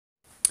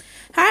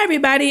Hi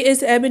everybody,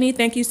 it's Ebony.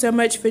 Thank you so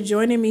much for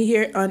joining me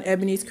here on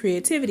Ebony's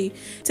Creativity.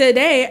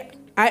 Today,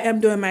 I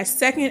am doing my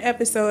second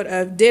episode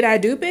of Did I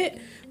Dupe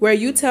It? Where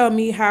you tell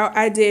me how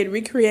I did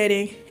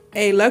recreating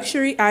a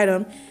luxury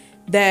item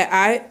that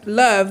I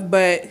love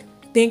but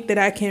think that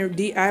I can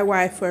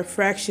DIY for a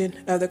fraction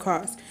of the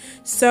cost.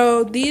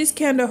 So these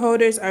candle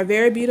holders are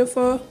very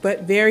beautiful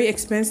but very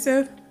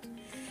expensive,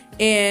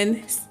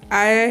 and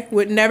I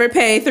would never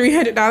pay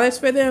 $300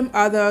 for them,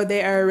 although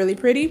they are really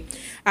pretty.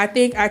 I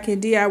think I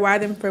can DIY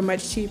them for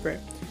much cheaper.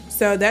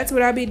 So that's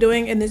what I'll be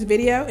doing in this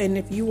video, and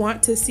if you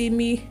want to see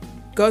me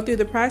go through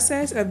the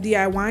process of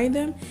DIYing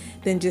them,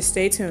 then just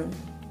stay tuned.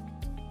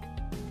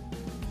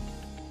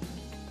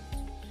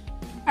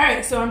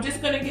 Alright, so I'm just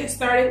going to get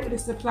started with the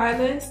supply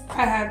list.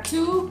 I have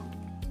 2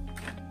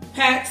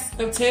 packs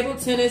of table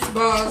tennis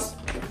balls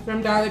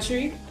from Dollar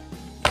Tree,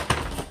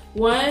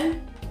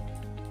 1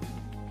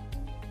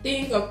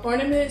 thing of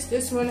ornaments.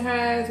 This one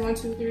has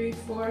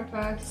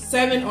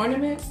 7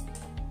 ornaments.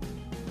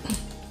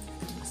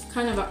 It's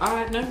kind of an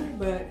odd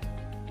number, but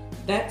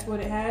that's what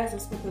it has.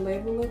 That's what the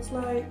label looks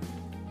like.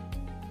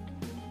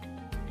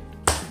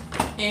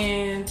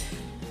 And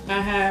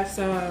I have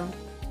some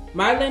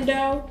modeling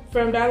dough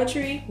from Dollar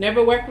Tree.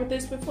 Never worked with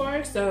this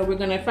before, so we're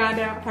gonna find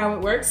out how it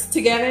works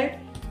together.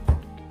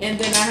 And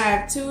then I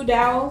have 2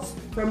 dowels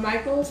from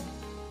Michaels.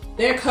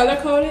 They're color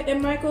coded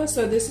in Michaels,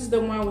 so this is the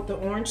one with the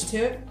orange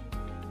tip.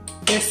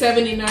 They're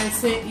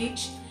 79¢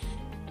 each.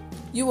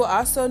 You will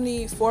also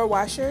need 4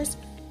 washers.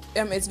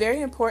 It's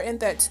very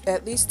important that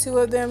at least 2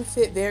 of them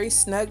fit very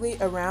snugly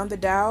around the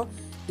dowel.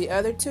 The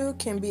other 2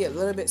 can be a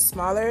little bit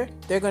smaller.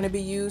 They're going to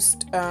be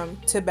used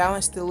to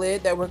balance the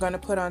lid that we're going to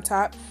put on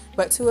top,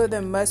 but 2 of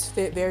them must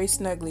fit very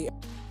snugly.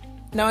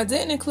 Now, I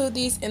didn't include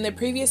these in the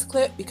previous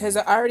clip because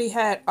I already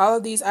had all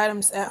of these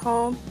items at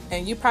home,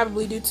 and you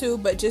probably do too,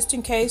 but just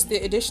in case, the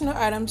additional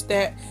items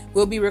that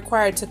will be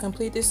required to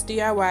complete this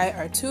DIY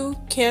are 2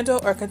 candle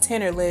or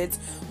container lids,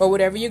 or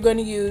whatever you're going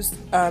to use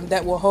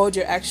that will hold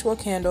your actual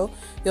candle.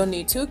 You'll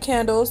need 2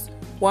 candles,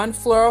 1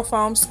 floral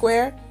foam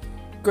square,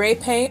 gray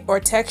paint or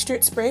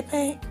textured spray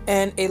paint,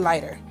 and a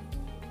lighter.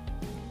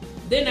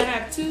 Then I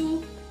have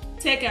 2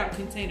 takeout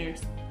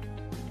containers.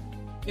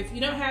 If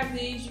you don't have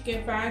these, you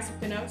can find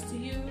something else to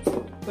use,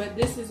 but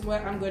this is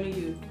what I'm going to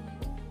use.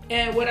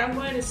 And what I'm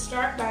going to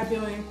start by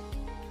doing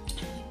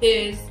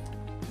is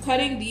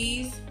cutting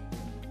these,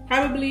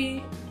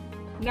 probably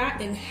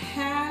not in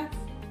half,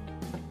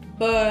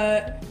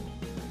 but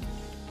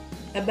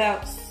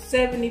about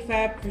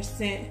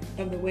 75%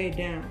 of the way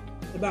down,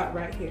 about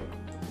right here.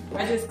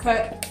 I just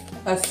cut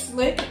a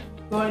slit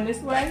going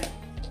this way,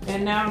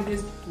 and now I'm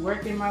just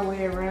working my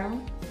way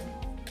around.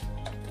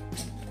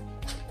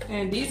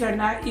 And these are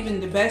not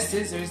even the best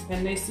scissors,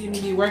 and they seem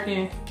to be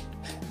working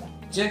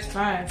just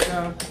fine.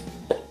 So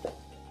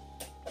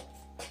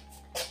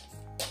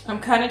I'm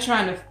kind of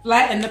trying to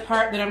flatten the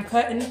part that I'm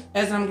cutting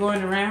as I'm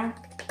going around.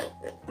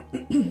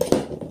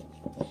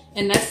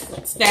 And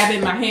that's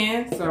stabbing my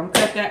hand, so I'm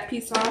cut that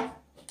piece off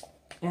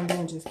and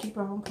then just keep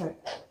on cutting.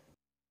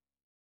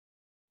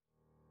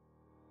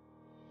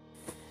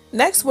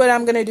 Next, what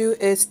I'm gonna do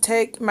is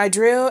take my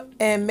drill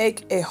and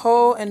make a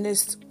hole in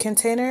this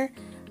container.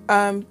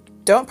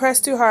 Don't press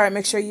too hard,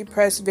 make sure you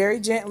press very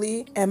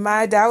gently, and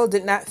my dowel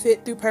did not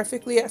fit through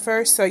perfectly at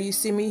first, so you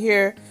see me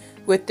here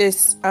with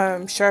this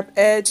sharp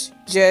edge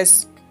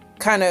just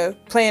kind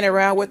of playing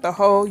around with the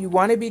hole. You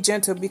want to be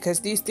gentle because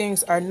these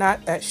things are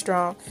not that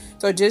strong,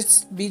 so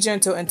just be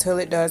gentle until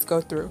it does go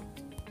through.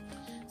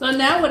 So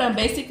now what I'm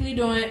basically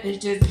doing is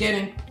just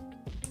getting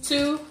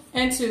 2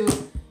 and 2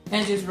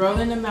 and just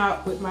rolling them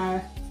out with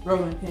my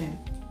rolling pin.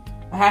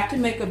 I have to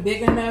make a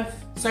big enough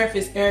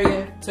surface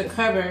area to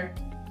cover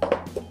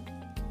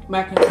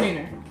my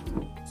container.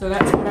 So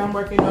that's what I'm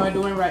working on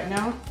doing right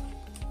now.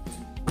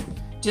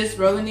 Just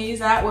rolling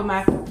these out with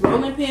my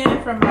rolling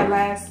pin from my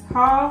last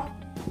haul.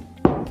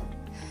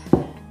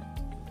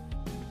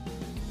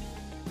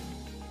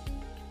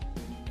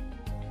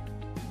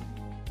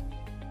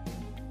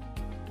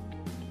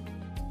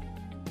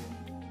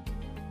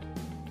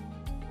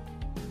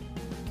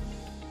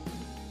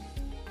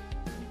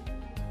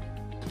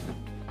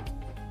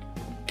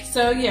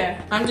 So yeah,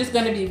 I'm just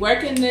gonna be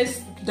working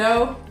this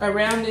dough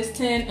around this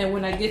tin, and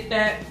when I get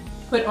that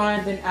put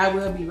on, then I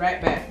will be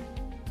right back.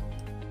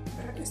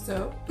 Okay,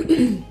 so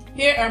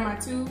here are my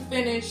 2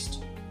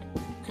 finished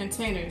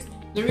containers.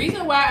 The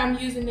reason why I'm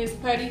using this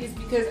putty is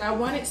because I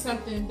wanted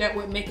something that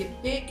would make it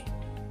thick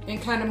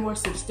and kind of more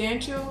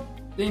substantial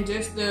than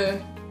just the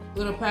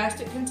little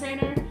plastic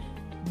container.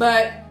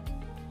 But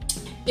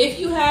if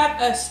you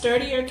have a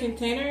sturdier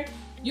container,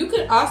 you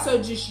could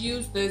also just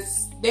use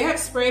this. They have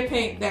spray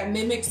paint that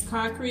mimics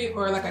concrete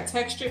or like a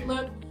textured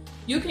look.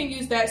 You can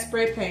use that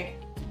spray paint.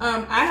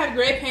 I have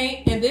gray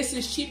paint, and this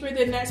is cheaper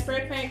than that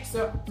spray paint,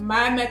 so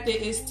my method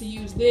is to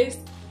use this.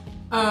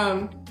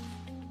 But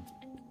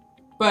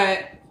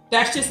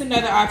that's just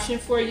another option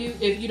for you.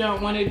 If you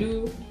don't want to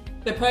do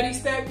the putty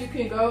step, you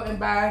can go and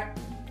buy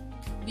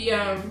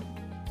the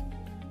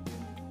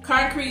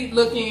concrete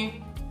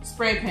looking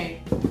spray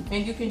paint,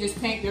 and you can just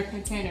paint your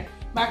container.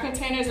 My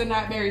containers are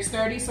not very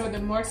sturdy, so the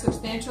more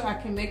substantial I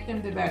can make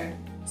them, the better.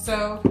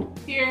 So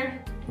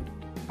here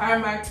are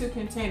my 2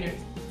 containers.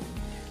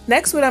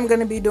 Next, what I'm going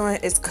to be doing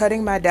is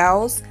cutting my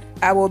dowels.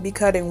 I will be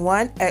cutting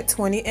one at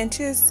 20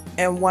 inches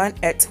and one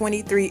at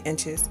 23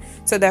 inches.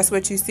 So that's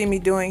what you see me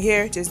doing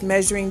here, just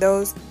measuring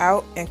those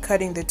out and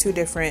cutting the 2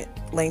 different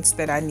lengths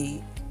that I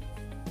need.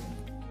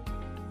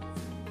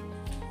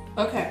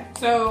 Okay,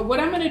 so what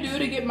I'm going to do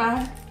to get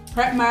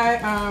prep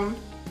my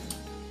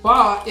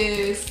ball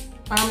is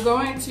I'm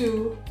going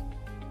to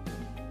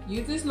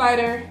use this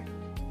lighter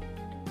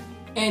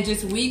and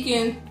just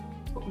weaken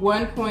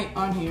one point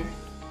on here.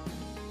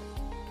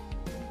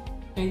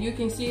 And you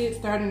can see it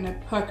starting to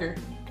pucker.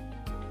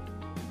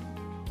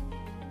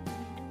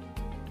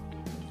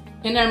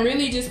 And I'm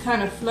really just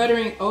kind of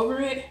fluttering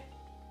over it.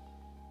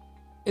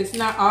 It's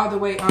not all the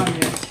way on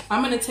there.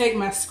 I'm going to take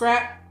my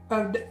scrap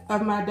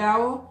of my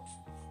dowel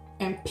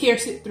and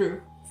pierce it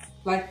through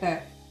like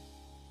that.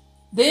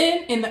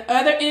 Then in the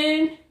other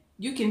end,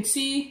 you can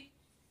see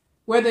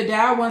where the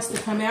dowel wants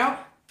to come out.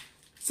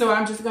 So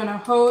I'm just going to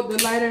hold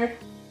the lighter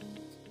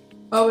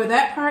over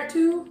that part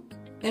too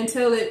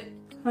until it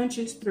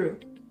punches through.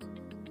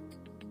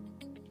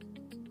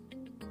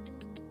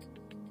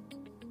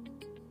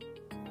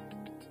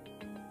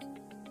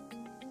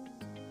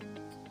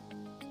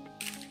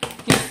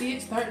 You see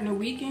it starting to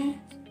weaken,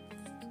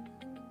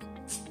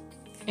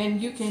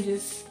 and you can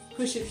just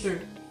push it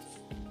through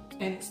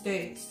and it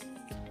stays.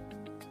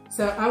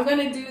 So I'm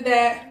gonna do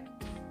that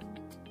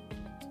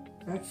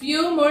a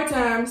few more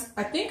times.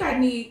 I think I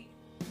need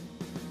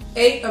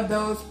 8 of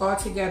those all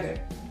together.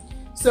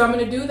 So I'm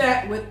gonna do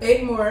that with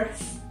 7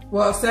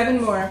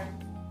 more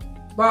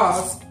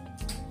balls.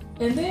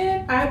 And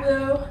then I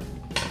will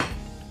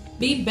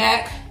be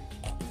back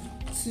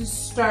to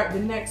start the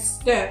next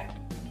step,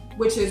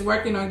 which is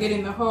working on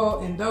getting the hole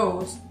in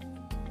those.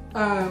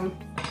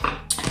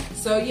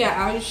 So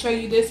yeah, I'll just show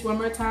you this one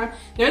more time.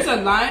 There's a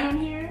line on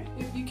here,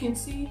 if you can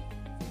see.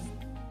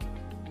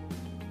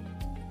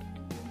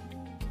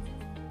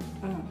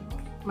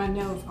 My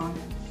nail's on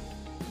it.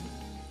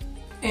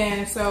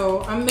 And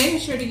so I'm making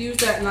sure to use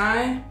that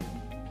line.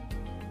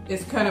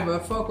 It's kind of a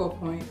focal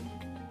point.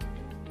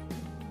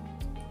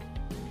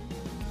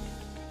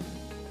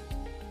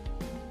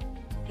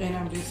 And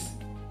I'm just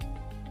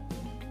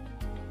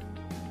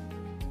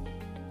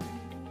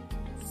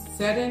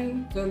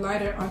setting the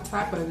lighter on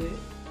top of it.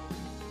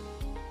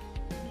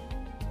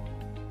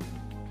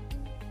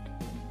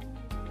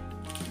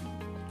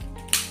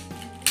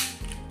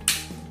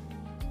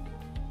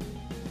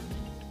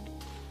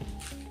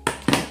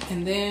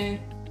 And then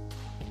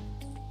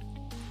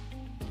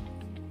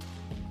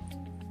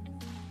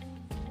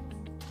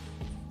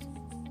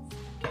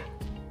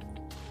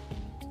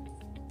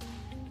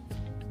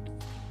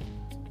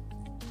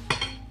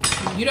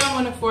you don't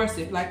want to force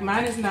it. Like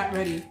mine is not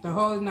ready. The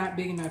hole is not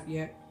big enough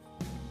yet.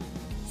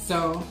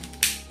 So,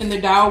 and the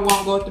dowel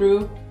won't go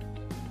through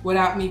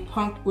without me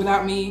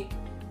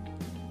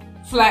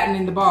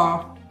flattening the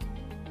ball.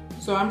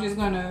 So I'm just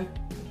gonna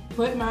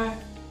put my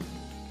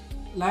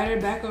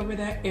lighter back over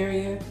that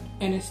area,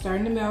 and it's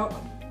starting to melt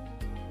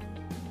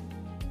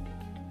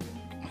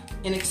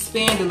and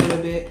expand a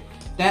little bit.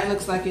 That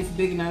looks like it's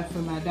big enough for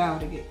my dowel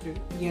to get through.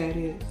 Yeah, it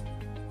is.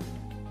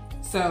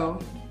 So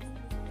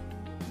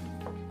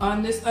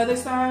on this other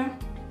side,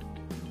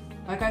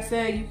 like I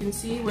said, you can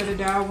see where the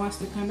dowel wants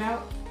to come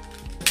out.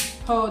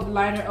 Hold the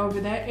lighter over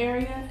that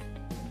area.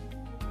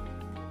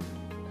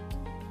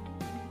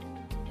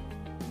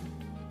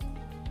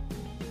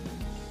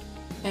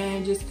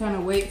 And just kind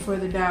of wait for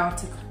the dowel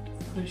to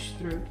push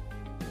through.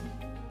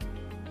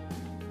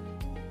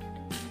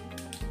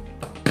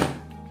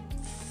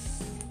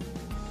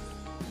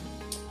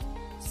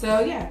 So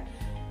yeah,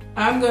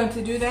 I'm going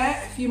to do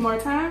that a few more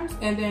times,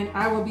 and then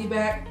I will be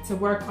back to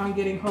work on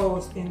getting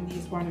holes in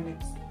these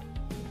ornaments.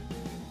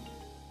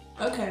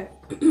 Okay,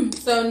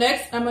 so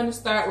next I'm going to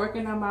start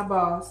working on my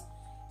balls,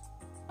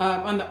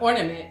 on the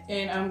ornament,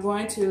 and I'm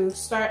going to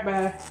start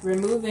by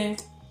removing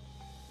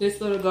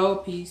this little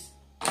gold piece.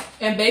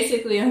 And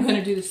basically I'm going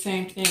to do the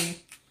same thing.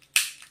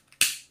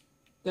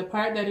 The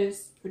part that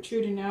is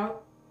protruding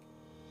out,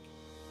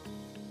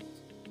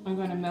 I'm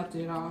going to melt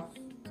it off.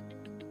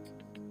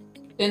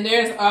 And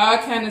there's all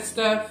kind of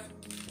stuff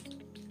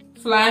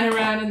flying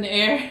around in the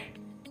air.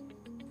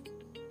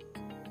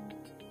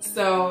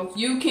 So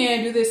you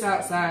can do this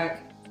outside.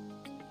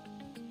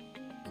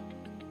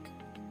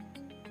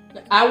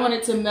 I want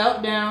it to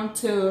melt down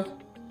to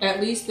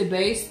at least the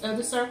base of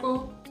the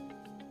circle.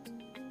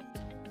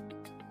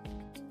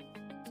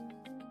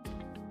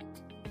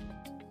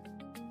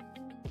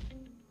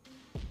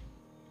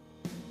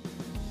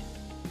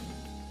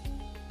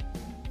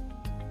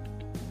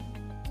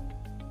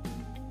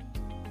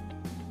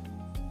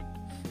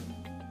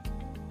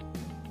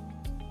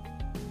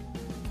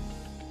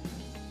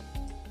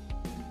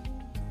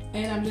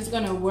 And I'm just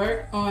gonna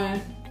work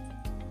on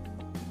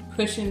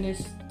pushing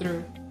this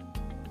through.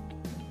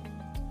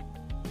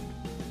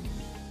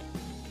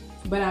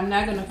 But I'm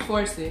not gonna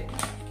force it.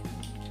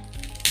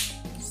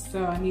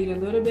 So I need a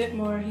little bit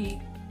more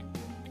heat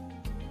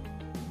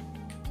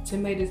to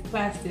make this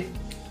plastic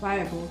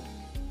pliable.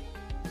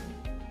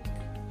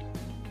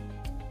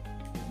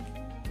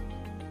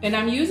 And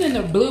I'm using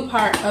the blue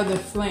part of the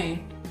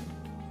flame.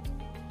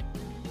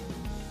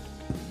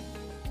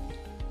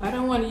 I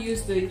don't want to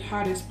use the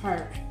hottest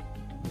part.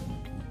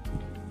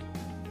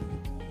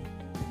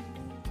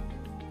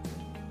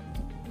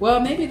 Well,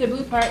 maybe the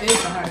blue part is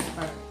the hottest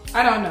part.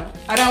 I don't know.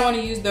 I don't want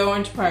to use the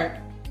orange part.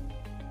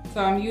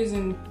 So I'm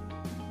using,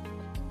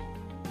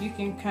 you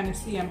can kind of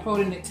see I'm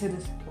holding it to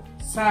the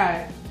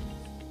side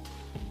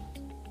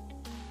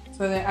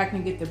so that I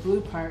can get the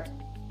blue part.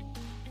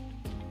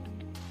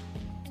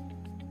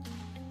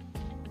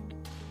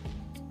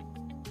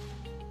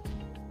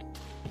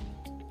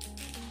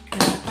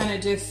 And I'm kind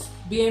of just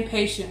being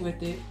patient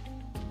with it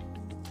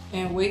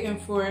and waiting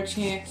for a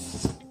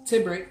chance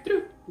to break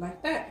through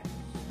like that.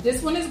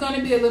 This one is going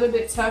to be a little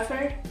bit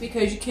tougher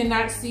because you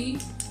cannot see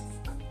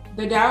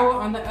the dowel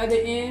on the other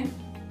end.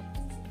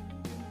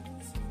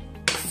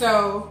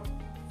 So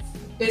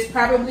it's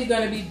probably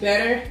going to be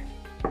better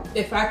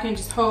if I can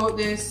just hold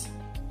this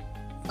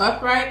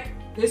upright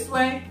this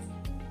way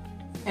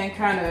and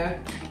kind of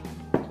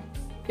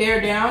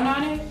bear down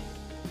on it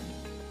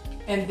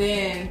and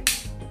then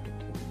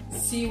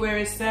see where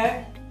it's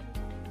at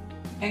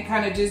and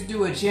kind of just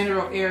do a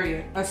general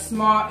area, a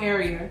small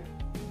area.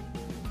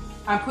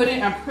 I'm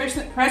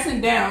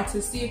pressing down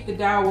to see if the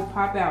dowel will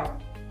pop out.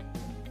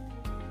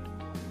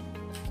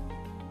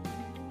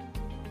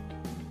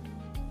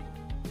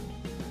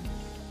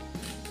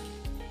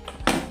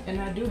 And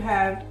I do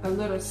have a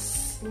little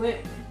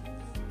slit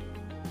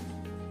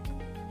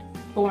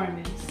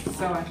forming,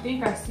 so I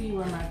think I see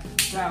where my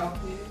dowel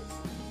is.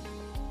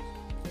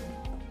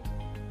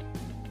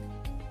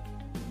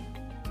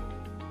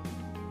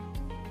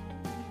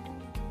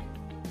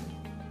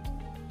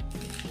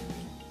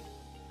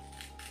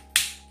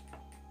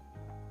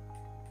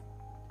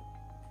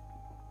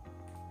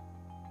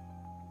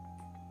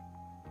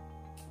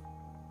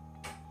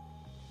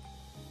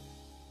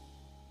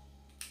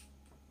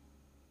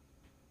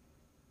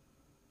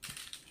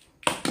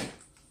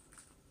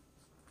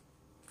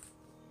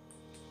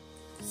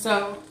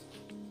 So,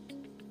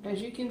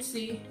 as you can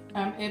see,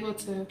 I'm able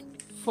to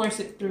force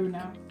it through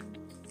now.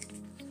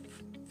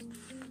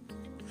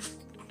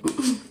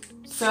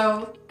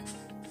 So,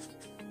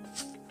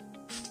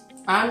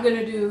 I'm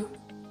gonna do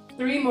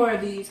 3 more of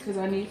these because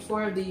I need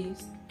 4 of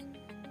these,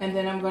 and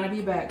then I'm gonna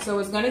be back. So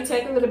it's gonna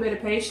take a little bit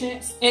of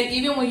patience, and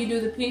even when you do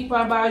the ping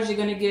pong balls, you're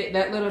gonna get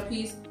that little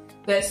piece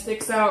that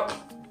sticks out,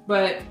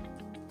 but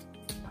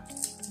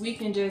we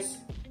can just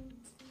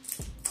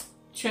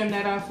trim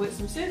that off with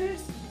some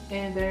scissors.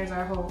 And there's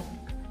our hole.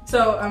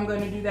 So I'm going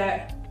to do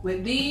that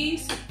with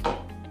these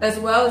as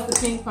well as the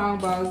ping pong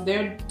balls.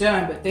 They're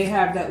done, but they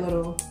have that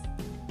little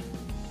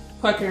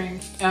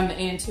puckering on the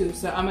end too.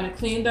 So I'm going to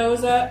clean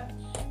those up.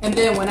 And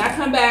then when I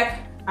come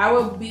back, I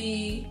will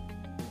be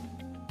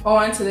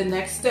on to the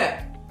next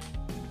step.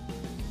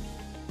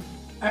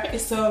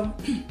 Alright, so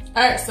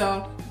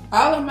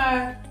all of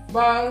my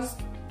balls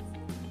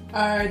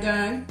are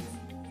done.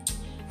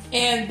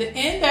 And the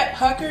end that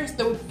puckers,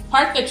 the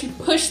part that you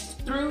pushed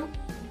through,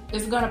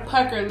 is gonna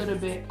pucker a little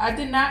bit. I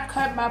did not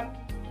cut my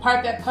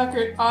part that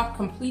puckered off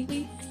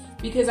completely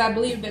because I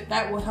believe that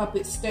that will help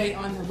it stay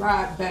on the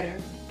rod better.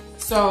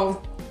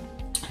 So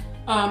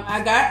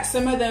I got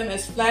some of them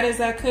as flat as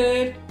I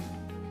could,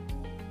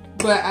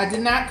 but I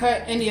did not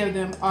cut any of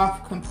them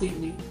off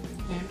completely.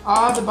 And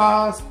all the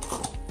balls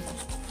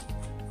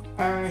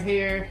are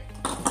here,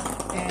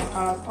 and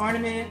all the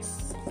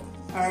ornaments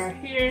are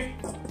here.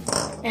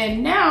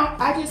 And now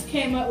I just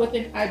came up with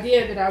an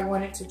idea that I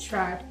wanted to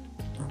try.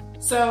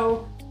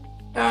 So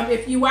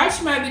if you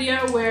watched my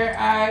video where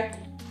I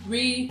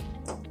made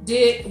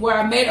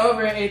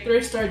over a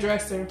thrift store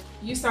dresser,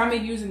 you saw me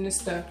using this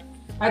stuff.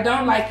 I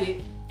don't like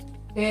it,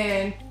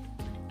 and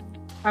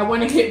I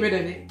want to get rid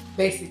of it,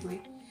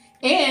 basically.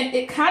 And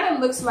it kind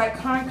of looks like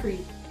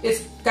concrete.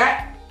 It's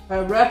got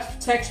a rough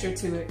texture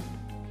to it.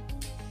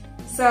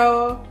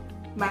 So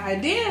my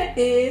idea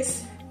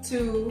is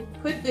to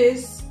put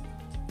this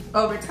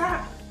over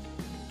top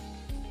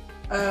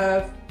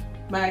of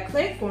my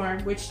clay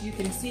form, which you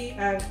can see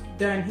I've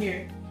done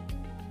here.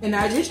 And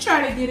I just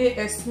try to get it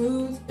as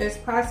smooth as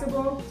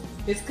possible.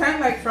 It's kind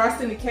of like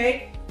frosting the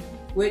cake,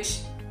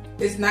 which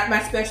is not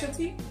my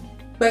specialty,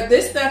 but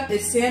this stuff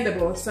is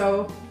sandable.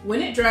 So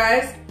when it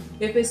dries,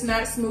 if it's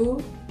not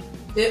smooth,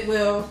 it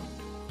will,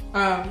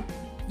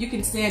 you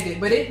can sand it.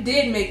 But it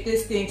did make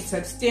this thing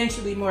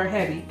substantially more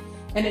heavy.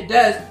 And it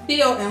does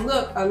feel and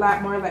look a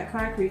lot more like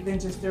concrete than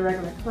just the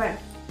regular clay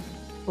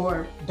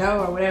or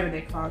dough or whatever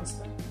they call this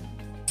stuff.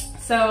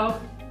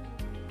 So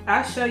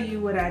I'll show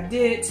you what I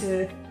did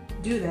to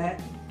do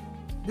that.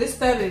 This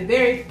stuff is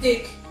very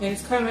thick and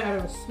it's coming out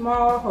of a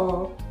small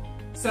hole.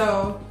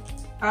 So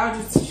I'll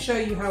just show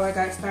you how I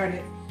got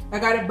started. I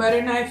got a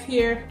butter knife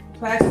here,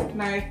 plastic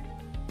knife,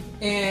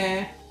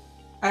 and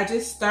I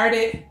just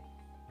started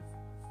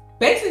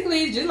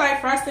basically just like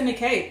frosting the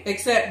cake,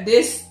 except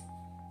this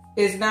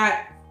is not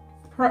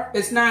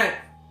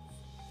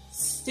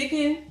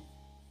sticking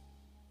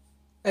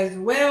as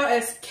well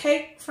as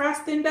cake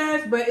frosting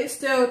does, but it's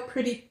still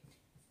pretty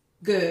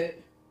good.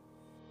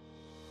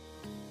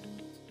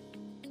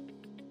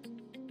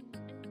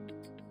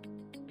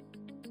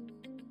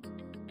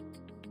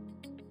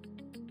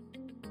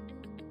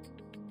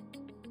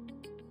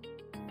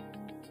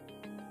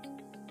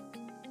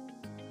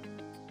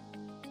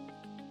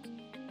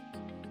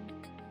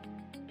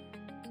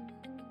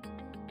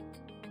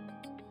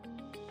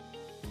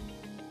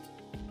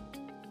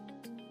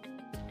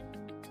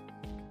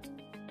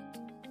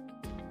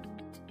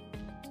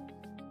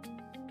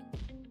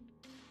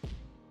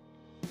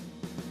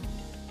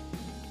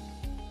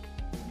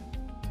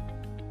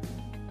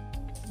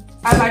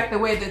 I like the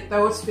way that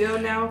those feel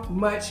now,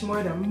 much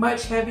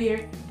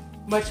heavier,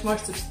 much more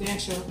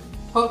substantial.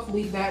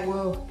 Hopefully that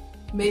will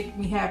make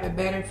me have a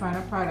better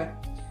final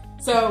product.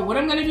 So what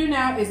I'm gonna do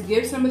now is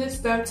give some of this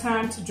stuff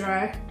time to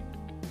dry.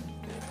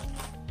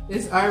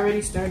 It's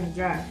already starting to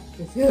dry.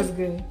 It feels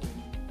good.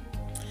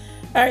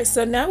 All right,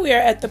 so now we are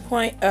at the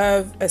point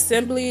of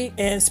assembly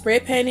and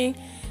spray painting.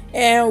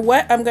 And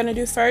what I'm gonna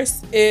do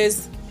first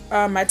is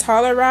my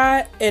taller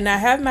rod, and I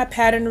have my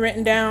pattern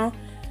written down.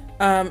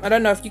 I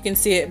don't know if you can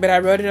see it, but I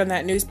wrote it on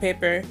that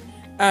newspaper.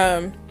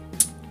 And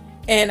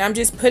I'm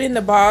just putting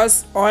the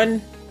balls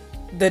on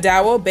the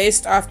dowel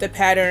based off the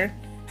pattern,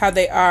 how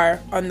they are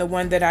on the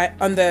one that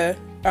on the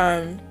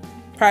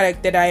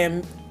product that I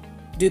am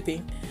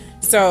duping.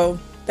 So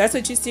that's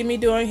what you see me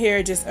doing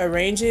here, just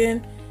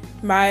arranging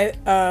my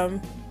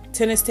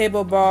tennis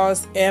table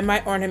balls and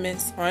my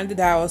ornaments on the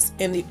dowels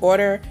in the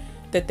order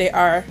that they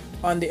are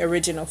on the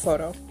original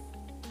photo.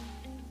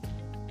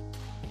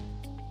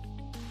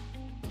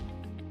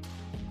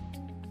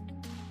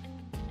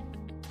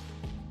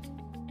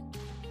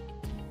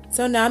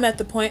 So now I'm at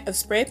the point of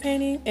spray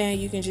painting, and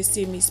you can just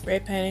see me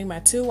spray painting my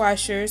 2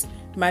 washers,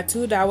 my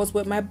 2 dowels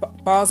with my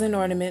balls and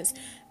ornaments,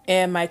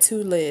 and my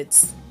 2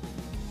 lids.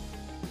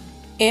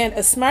 And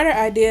a smarter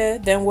idea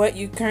than what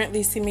you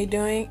currently see me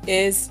doing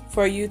is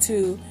for you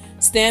to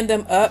stand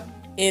them up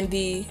in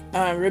the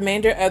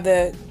remainder of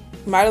the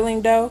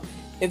modeling dough.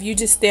 If you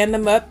just stand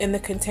them up in the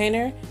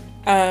container,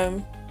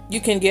 you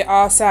can get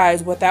all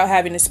sides without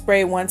having to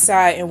spray one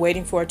side and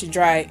waiting for it to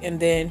dry and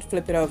then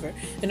flip it over.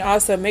 And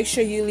also make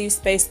sure you leave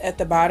space at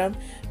the bottom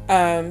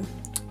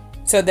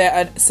so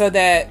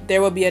that there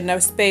will be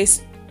enough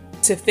space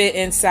to fit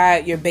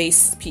inside your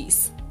base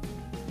piece.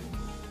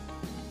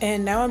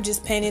 And now I'm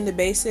just painting the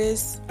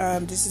bases.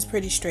 This is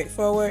pretty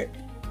straightforward,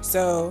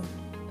 so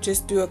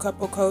just do a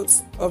couple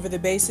coats over the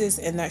bases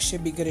and that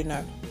should be good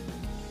enough.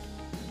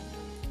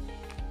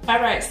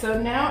 Alright, so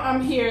now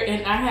I'm here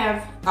and I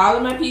have all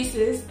of my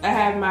pieces. I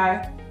have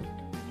my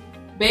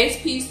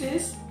base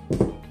pieces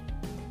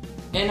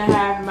and I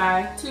have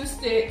my 2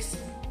 sticks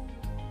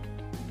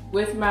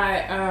with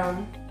my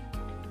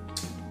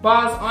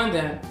balls on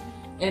them.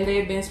 And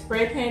they've been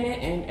spray painted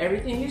and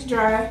everything is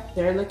dry.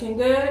 They're looking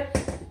good.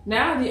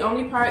 Now the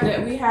only part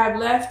that we have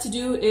left to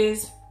do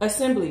is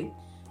assembly.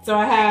 So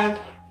I have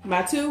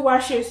my 2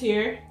 washers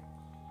here.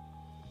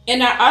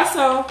 And I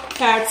also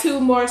have 2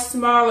 more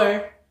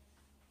smaller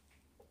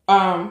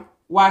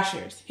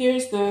washers.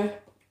 Here's the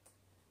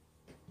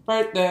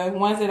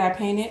ones that I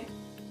painted,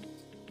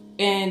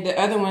 and the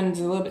other one's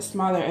a little bit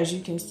smaller, as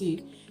you can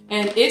see.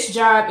 And its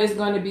job is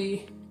going to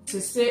be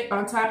to sit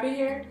on top of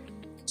here,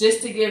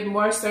 just to give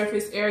more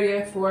surface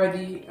area for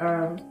the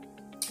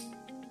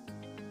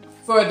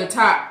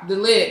top, the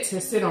lid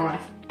to sit on.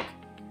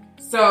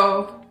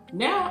 So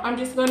now I'm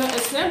just going to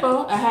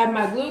assemble. I have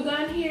my glue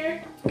gun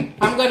here.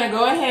 I'm going to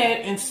go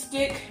ahead and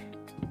stick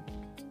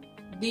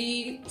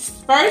the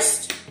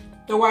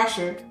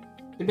washer,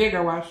 the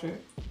bigger washer.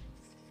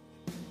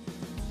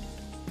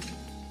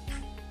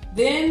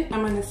 Then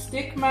I'm going to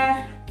stick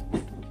my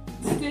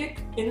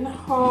stick in the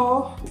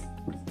hole,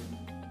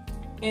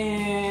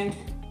 and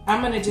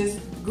I'm going to just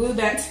glue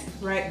that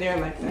right there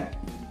like that.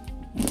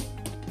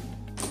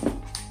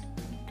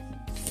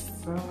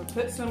 So I'm going to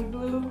put some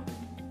glue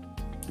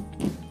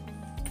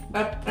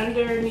up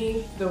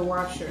underneath the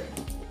washer.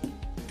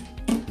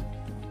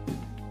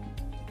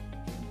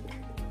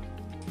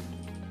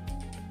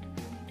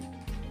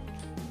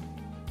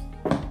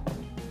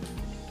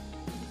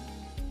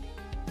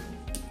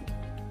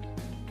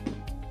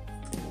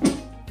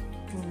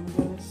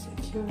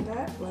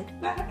 That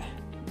like that.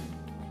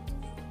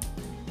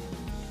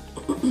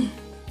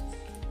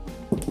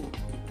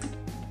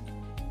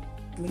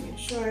 Making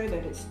sure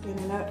that it's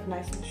spinning up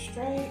nice and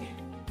straight.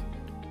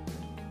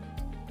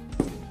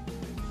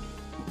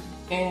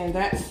 And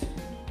that's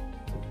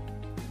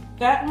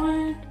that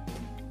one.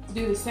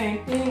 Do the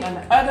same thing on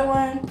the other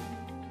one.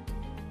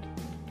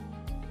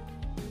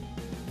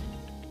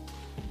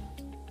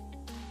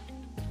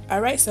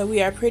 Alright, so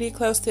we are pretty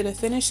close to the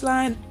finish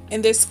line.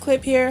 In this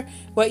clip here,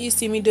 what you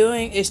see me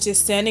doing is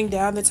just sanding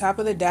down the top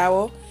of the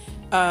dowel,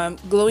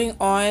 gluing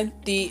on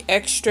the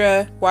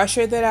extra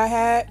washer that I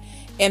had,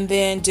 and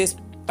then just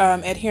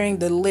adhering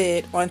the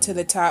lid onto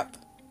the top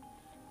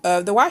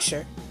of the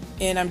washer.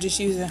 And I'm just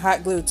using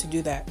hot glue to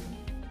do that.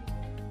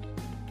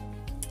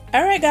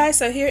 Alright guys,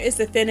 so here is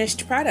the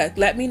finished product.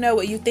 Let me know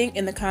what you think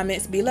in the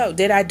comments below.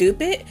 Did I dupe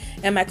it?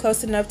 Am I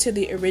close enough to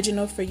the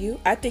original for you?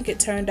 I think it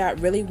turned out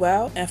really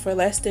well, and for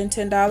less than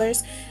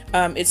 $10,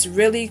 it's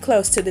really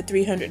close to the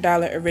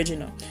 $300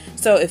 original.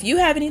 So if you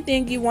have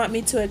anything you want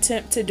me to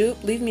attempt to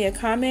dupe, leave me a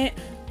comment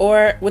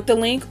or with the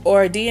link,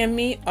 or DM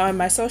me on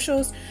my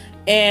socials.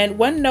 And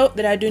one note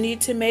that I do need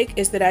to make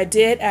is that I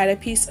did add a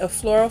piece of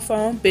floral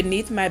foam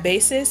beneath my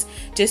bases.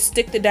 Just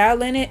stick the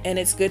dowel in it and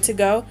it's good to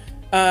go.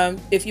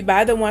 If you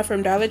buy the one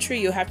from Dollar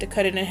Tree, you'll have to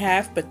cut it in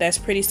half, but that's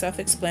pretty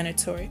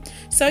self-explanatory.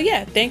 So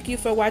yeah, thank you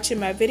for watching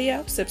my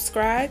video.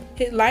 Subscribe,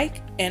 hit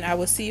like, and I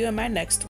will see you in my next one.